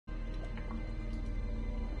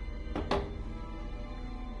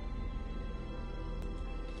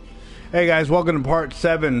Hey guys, welcome to part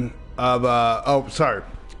 7 of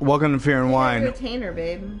welcome to Fear and Wine. Take out your retainer,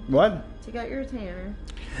 babe. What? Take out your retainer.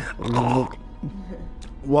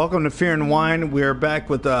 Welcome to Fear and Wine. We're back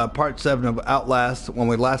with part 7 of Outlast. When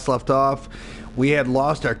we last left off, we had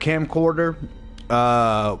lost our camcorder.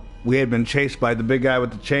 We had been chased by the big guy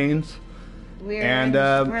with the chains. We're in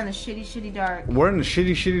the shitty dark. We're in the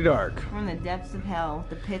shitty dark. We're in the depths of hell,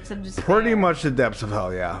 the pits of despair. Pretty much the depths of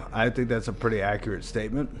hell, yeah. I think that's a pretty accurate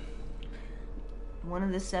statement. One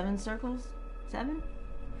of the 7 circles? 7?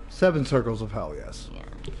 7 circles of hell, yes. Yeah.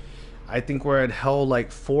 I think we're at hell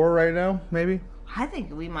like 4 right now, maybe. I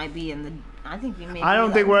think we might be in the. I think we may. I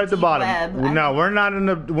don't think we're at the bottom. Web. No, we're not in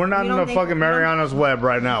the. We're not in the fucking Mariana's web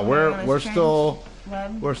right now. We're still.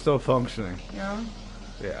 Web? We're still functioning. No.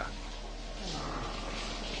 Yeah.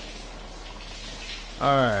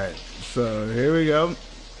 All right. So here we go.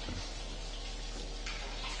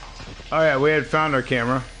 Oh yeah, we had found our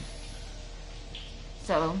camera.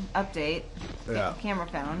 So update. Yeah. Camera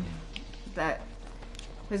found. That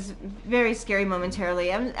was very scary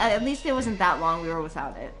momentarily. At least it wasn't that long we were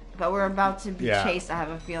without it. But we're about to be chased. I have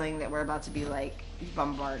a feeling that we're about to be like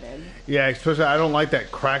bombarded. Yeah, especially I don't like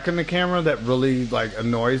that crack in the camera that really like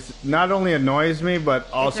annoys. Not only annoys me,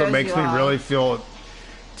 but also makes me really feel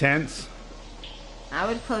tense. I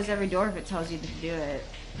would close every door if it tells you to do it.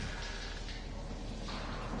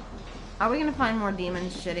 Are we gonna find more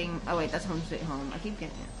demons shitting? Oh wait, that's Home Sweet Home. I keep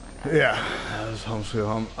getting it. Yeah, that was Home Sweet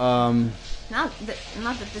Home. Not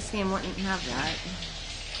that this game wouldn't have that.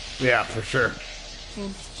 Yeah, for sure.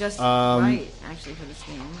 Seems just right, actually, for this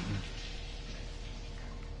game.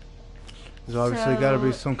 There's obviously got to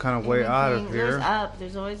be some kind of way out of here. There's up.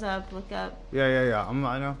 There's always up. Look up. Yeah.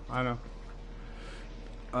 I know.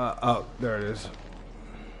 Oh, there it is.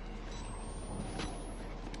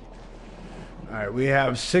 All right, we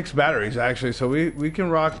have 6 batteries actually, so we can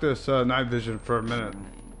rock this night vision for a minute.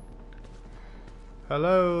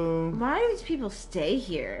 Hello. Why do these people stay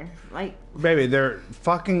here? Like, baby, they're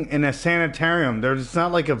fucking in a sanitarium. They're just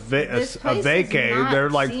not like a vacay. They're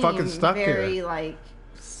like fucking stuck very, here. Like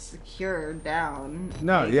secure down.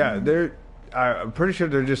 No, like, yeah, they're. I'm pretty sure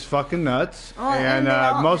they're just fucking nuts. Oh, and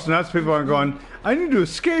most nuts people are going, I need to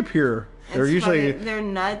escape here. They're usually they're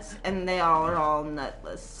nuts, and they are all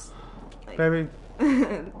nutless. Like, baby.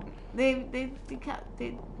 They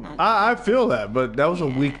not. I feel that, but that was a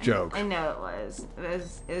weak joke. I know it was.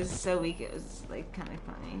 It was so weak. It was like kind of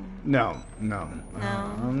funny. No. Not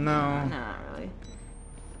really.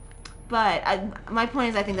 But my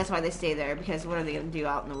point is, I think that's why they stay there, because what are they gonna do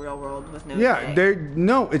out in the real world with no? Yeah,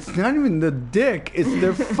 it's not even the dick.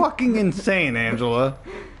 They're fucking insane, Angela.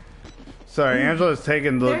 Sorry, Angela's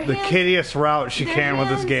taking the kiddiest route she can with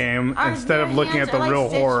this game instead of looking at the real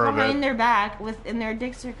horror of it. Behind their back and their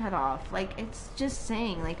dicks are cut off. Like, it's just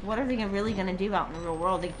saying, like, what are they really gonna do out in the real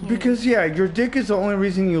world? They can't. Because your dick is the only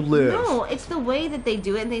reason you live. No, it's the way that they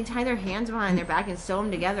do it, and they tie their hands behind their back and sew them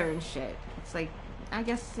together and shit. It's like, I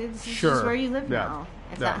guess it's just where you live now.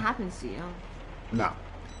 If that happens to you. No.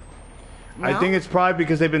 I think it's probably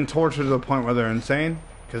because they've been tortured to the point where they're insane.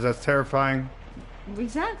 Because that's terrifying.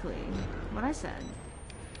 Exactly what I said.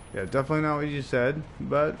 Yeah, definitely not what you said,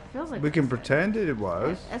 but like we can pretend it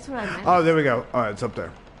was. That's what I meant. Oh, there we go. All right, it's up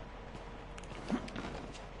there.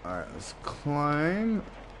 All right, let's climb,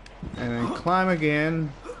 and then climb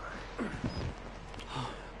again.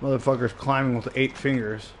 Motherfucker's climbing with 8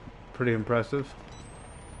 fingers. Pretty impressive.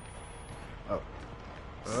 Oh.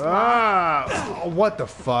 Ah! What the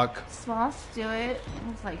fuck? Sloths do it.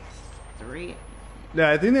 It's like 3. Yeah,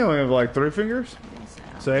 I think they only have like 3 fingers.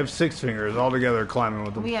 So they have 6 fingers all together climbing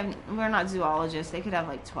with them. We're not zoologists. They could have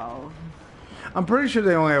like 12. I'm pretty sure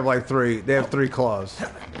they only have like 3. They have 3 claws.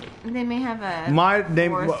 They may have a.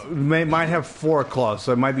 Might have 4 claws,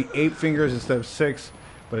 so it might be 8 fingers instead of 6,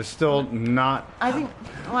 but it's still not. I think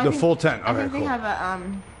full 10. Okay, I think cool. they have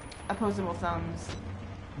opposable thumbs.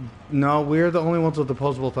 No, we're the only ones with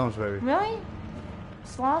opposable thumbs, baby. Really?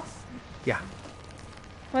 Sloths? Yeah.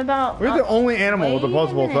 What about? We're the only animal with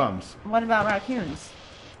opposable thumbs. What about raccoons?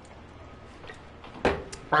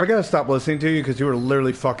 I gotta stop listening to you because you were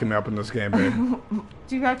literally fucking me up in this game, babe.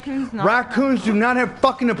 Do raccoons not? Raccoons do not have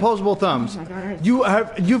fucking opposable thumbs. Oh my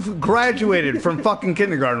God. You've graduated from fucking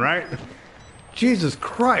kindergarten, right? Jesus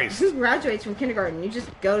Christ. Who graduates from kindergarten? You just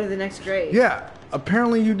go to the next grade. Yeah.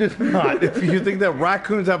 Apparently you did not. If you think that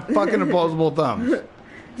raccoons have fucking opposable thumbs.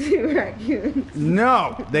 Do raccoons?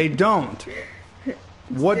 No, they don't.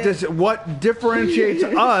 What differentiates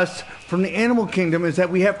us from the animal kingdom is that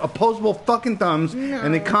we have opposable fucking thumbs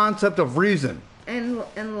and the concept of reason. And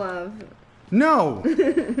love. No.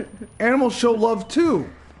 Animals show love too.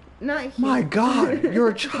 Not here. My God, you're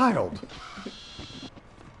a child.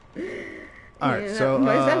 All right, so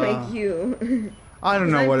what does that make you? I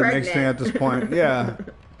don't know what it makes me at this point. Yeah,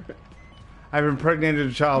 I've impregnated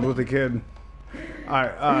a child with a kid. All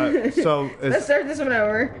right, so let's start this one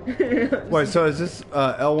over. Wait, so is this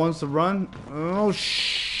L1's to run? Oh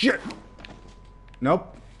shit!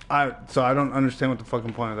 Nope. So I don't understand what the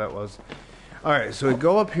fucking point of that was. All right, so we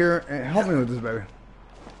go up here and help me with this, baby.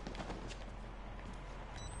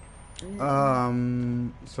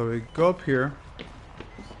 So we go up here.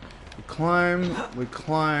 We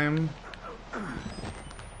climb.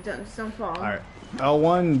 Don't fall. All right,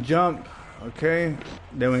 L1 jump. Okay,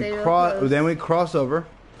 then we cross over.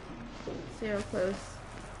 Stay real close.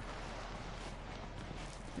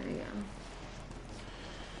 There you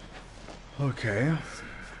go. Okay.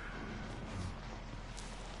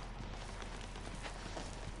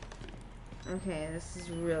 Okay, this is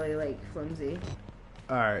really like flimsy.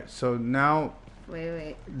 Alright, so now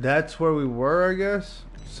Wait. that's where we were, I guess.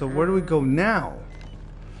 So where do we go now?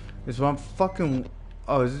 Is what I'm fucking.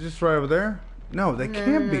 Oh, is it just right over there? No, that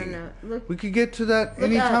can't be. No. Look, we could get to that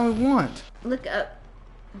anytime we want. Look up.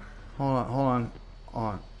 Hold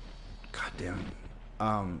on. God damn it.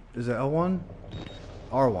 Is it L1?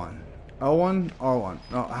 R1. L1, R1.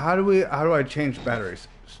 No, how do I change batteries?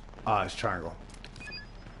 It's triangle.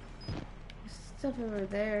 Stuff over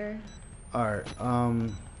there. Alright,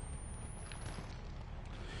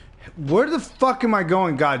 where the fuck am I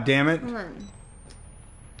going, god damn it? Hold on.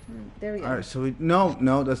 There we go. Alright, so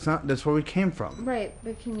no, that's where we came from. Right,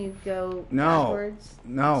 but can you go backwards?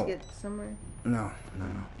 No. To get somewhere? No.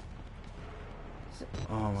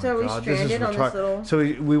 Oh my so are we god, stranded on this little... So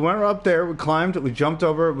we went up there, we climbed, we jumped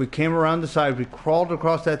over, we came around the side, we crawled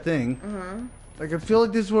across that thing. Like, I feel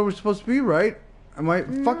like this is where we're supposed to be, right? Am I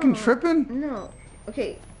fucking tripping? No.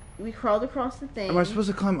 Okay, we crawled across the thing. Am I supposed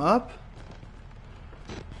to climb up?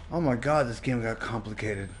 Oh my god, this game got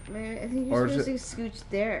complicated. Man, I think you're supposed to scooch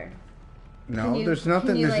there. No, there's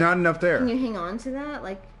nothing. There's not enough there. Can you hang on to that?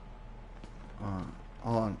 Like. Hold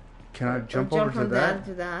on. Can I jump over to that?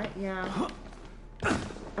 To that, yeah.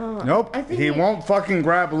 Nope. He won't fucking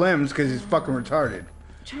grab limbs because he's fucking retarded.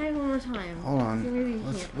 Try it one more time. Hold on.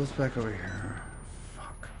 Let's back over here.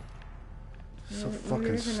 Fuck. So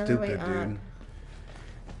fucking stupid, dude.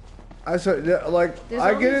 I saw like there's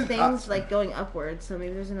I all get these it. Things like going upwards, so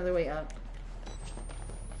maybe there's another way up.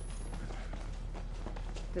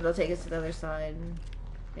 That'll take us to the other side.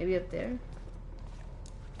 Maybe up there.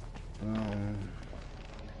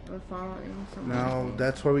 We're following something. No,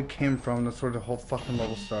 that's where we came from. That's where the whole fucking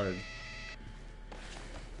level started.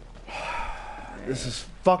 Right. This is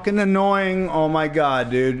fucking annoying. Oh my god,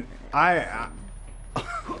 dude. I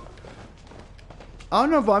don't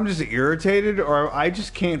know if I'm just irritated or I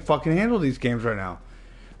just can't fucking handle these games right now.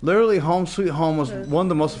 Literally, Home Sweet Home was one of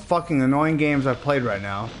the most fucking annoying games I've played right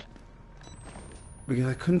now. Because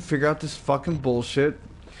I couldn't figure out this fucking bullshit.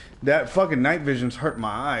 That fucking night vision's hurt my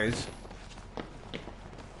eyes.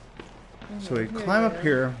 So we climb up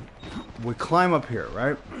here. We climb up here,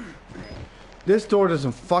 right? This door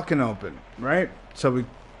doesn't fucking open, right? So we...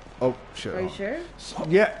 Oh, shit. Are you sure?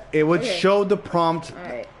 Yeah, it would show the prompt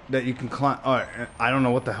right. that you can climb... Alright, I don't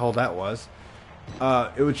know what the hell that was.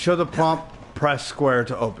 It would show the prompt, press square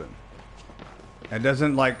to open. It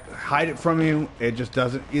doesn't, like, hide it from you. It just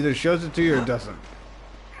doesn't... Either shows it to you or it doesn't.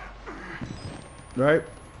 Right?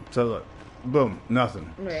 So look. Boom.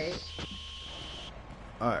 Nothing. Right.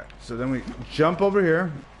 Alright, so then we jump over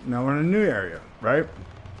here. Now we're in a new area, right?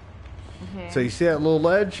 Okay. So you see that little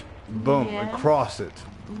ledge? Boom, we cross it.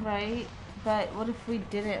 Right, but what if we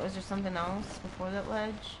didn't? Was there something else before that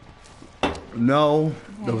ledge? No,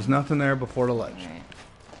 there was nothing there before the ledge. Right.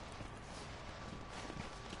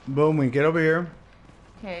 Boom, we get over here.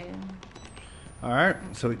 Okay. Alright,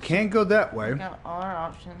 so we can't go that way. We got all our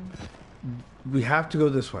options. We have to go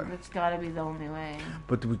this way. It's gotta be the only way.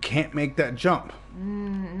 But we can't make that jump.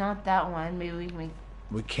 Not that one. Maybe we can make...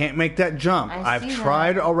 We can't make that jump. I've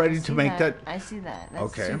tried already to make that. I see that.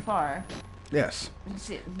 That's too far. Yes.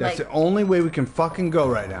 That's the only way we can fucking go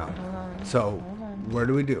right now. Hold on. So, where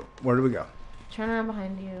do we do? Where do we go? Turn around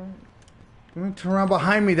behind you. Turn around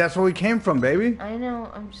behind me. That's where we came from, baby. I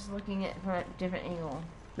know. I'm just looking at from a different angle.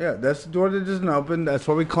 Yeah, that's the door that doesn't open. That's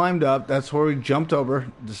where we climbed up. That's where we jumped over.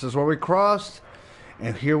 This is where we crossed.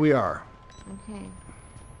 And here we are. Okay.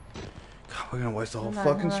 God, we're going to waste the whole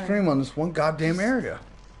fucking stream on this one goddamn area.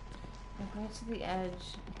 Go to the edge.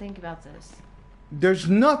 Think about this. There's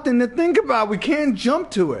nothing to think about. We can't jump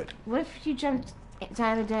to it. What if you jumped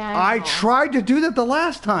diagonal? I tried to do that the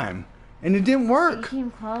last time. And it didn't work. You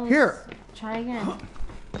came close. Here. Try again.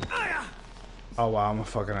 Oh wow, I'm a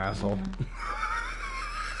fucking asshole.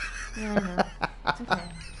 Yeah, I know.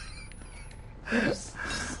 It's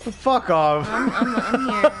okay. Fuck off. I'm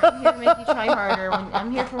here. I'm here to make you try harder.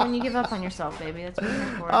 I'm here for when you give up on yourself, baby. That's what I'm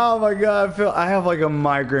here for. Oh my god, I have like a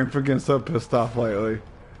migraine for getting so pissed off lately.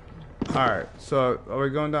 Alright, so are we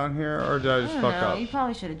going down here or did I just fuck up? You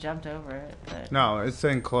probably should have jumped over it. But... No, it's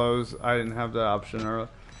saying close. I didn't have that option earlier.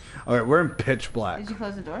 Okay, we're in pitch black. Did you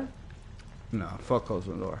close the door? No, fuck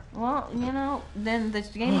closing the door. Well, you know, then the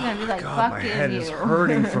game's gonna be like, God, fuck my you. head is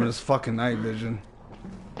hurting from this fucking night vision.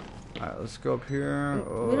 Alright, let's go up here.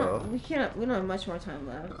 We don't have much more time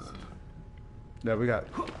left. Yeah, we got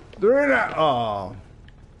 3 now. Oh.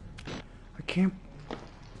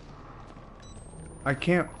 I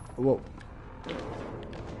can't. Whoa.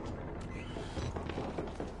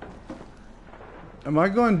 Am I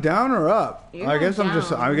going down or up? I guess I'm just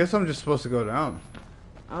supposed to go down.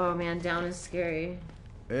 Oh man, down is scary.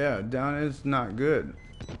 Yeah, down is not good.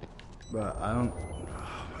 But I don't. Oh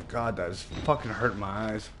my god, that is fucking hurt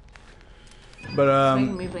my eyes. But It's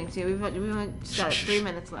making me blink too. We've just got 3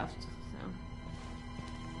 minutes left. So.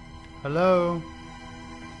 Hello.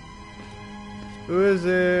 Who is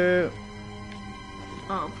it?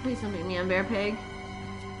 Oh, please don't beat me on Bear Pig.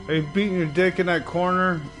 Are you beating your dick in that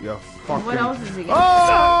corner? You fucking. What else is he gonna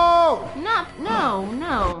Oh! No.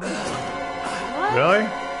 What? Really?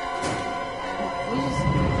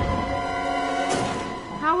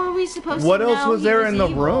 How are we supposed to know? What else was there in the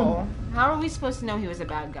evil? room? How are we supposed to know he was a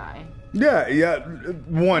bad guy? Yeah.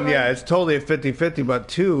 One, yeah, it's totally a 50-50, but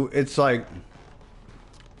two, it's like...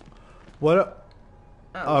 What?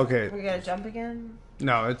 Okay. We gotta jump again?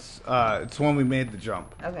 No, it's when we made the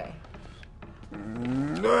jump. Okay.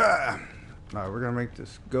 Alright, we're gonna make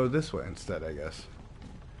this go this way instead, I guess.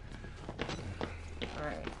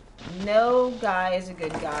 Alright. No guy is a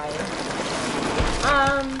good guy.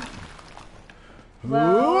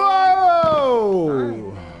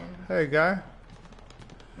 Whoa! Hey, guy.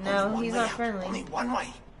 No, he's not friendly. Only one way.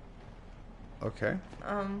 Okay.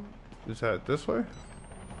 Is that this way?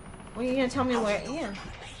 Well, you're gonna tell me where? Yeah.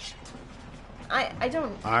 I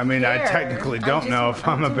don't. I mean, care. I technically don't know if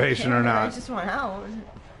I'm a patient or not. I just want out.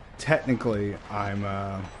 Technically, I'm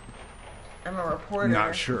a reporter.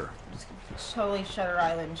 not sure. Totally Shutter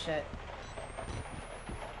Island shit.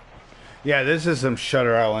 Yeah, this is some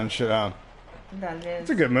Shutter Island shit out. That it is.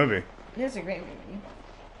 It's a good movie. It is a great movie.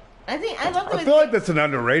 I love the way I feel like that's an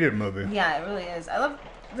underrated movie. Yeah, it really is. I love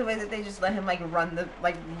the way that they just let him run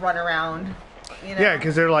around. You know? Yeah,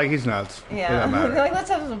 because they're like, he's nuts. Yeah, they're like, let's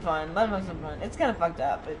have some fun. Let him have some fun. It's kind of fucked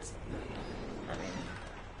up. I mean,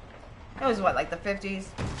 that was what, like the 50s?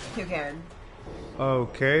 Who cared?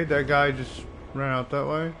 Okay, that guy just ran out that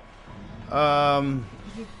way.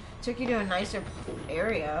 He took you to a nicer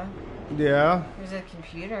area. Yeah. There's a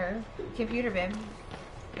computer, babe.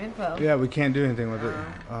 Info. Yeah, we can't do anything with it.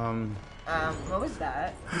 What was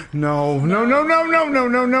that? No. Hide,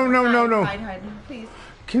 please.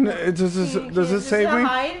 Does this save me?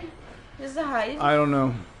 Hide? This is a hide. I don't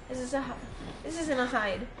know. This isn't a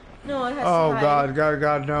hide. No, it has to Oh hide.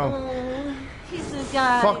 God, no. Oh, he's a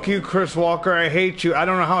guy. Fuck you, Chris Walker. I hate you. I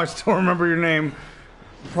don't know how I still remember your name.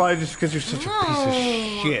 Probably just because you're such a piece of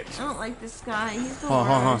shit. I don't like this guy. He's the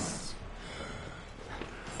worst.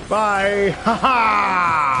 Bye.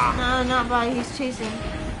 Ha No, not bye. He's chasing.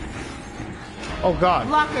 Oh God.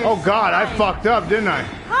 Blockers. Oh God, I fucked up, didn't I?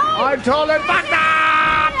 Hide. I totally fucked up.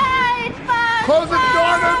 Hide. Close the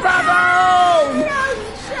door to the bathroom. No,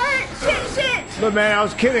 shit. Look, man, I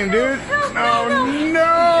was kidding, dude. No.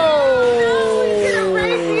 No. He's gonna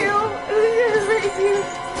rape you.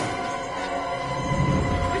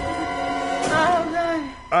 Oh God.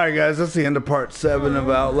 Alright guys, that's the end of part 7 of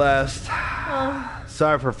Outlast.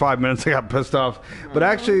 Sorry for 5 minutes, I got pissed off. But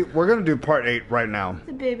actually, we're going to do part 8 right now.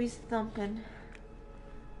 The baby's thumping.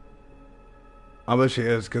 I wish he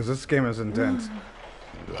is, because this game is intense.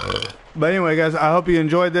 But anyway, guys, I hope you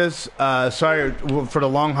enjoyed this. Sorry for the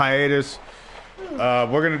long hiatus. We're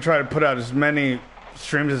going to try to put out as many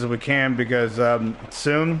streams as we can, because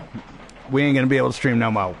soon, we ain't going to be able to stream no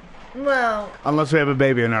more. Well, unless we have a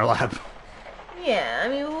baby in our lap. Yeah, I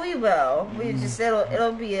mean, we will. We just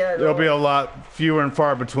it'll be a lot fewer and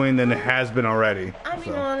far between than it has been already. I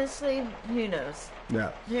mean, honestly, who knows?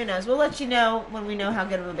 Yeah. Who knows? We'll let you know when we know how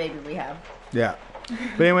good of a baby we have. Yeah.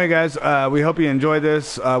 But anyway, guys, we hope you enjoyed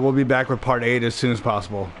this. We'll be back with part 8 as soon as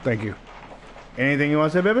possible. Thank you. Anything you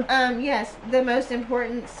want to say, baby? Yes. The most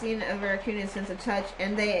important scene of a raccoon is sense of touch,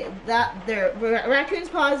 and raccoon's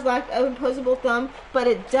paws lack an opposable thumb, but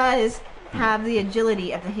it does have the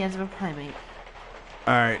agility of the hands of a primate.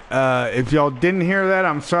 Alright, if y'all didn't hear that,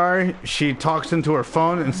 I'm sorry. She talks into her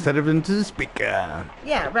phone instead of into the speaker.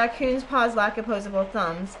 Yeah, raccoons' paws lack opposable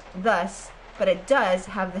thumbs, but it does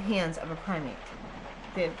have the hands of a primate.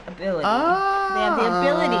 The ability. They have the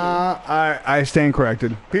ability. I stand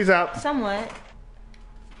corrected. Peace out. Somewhat.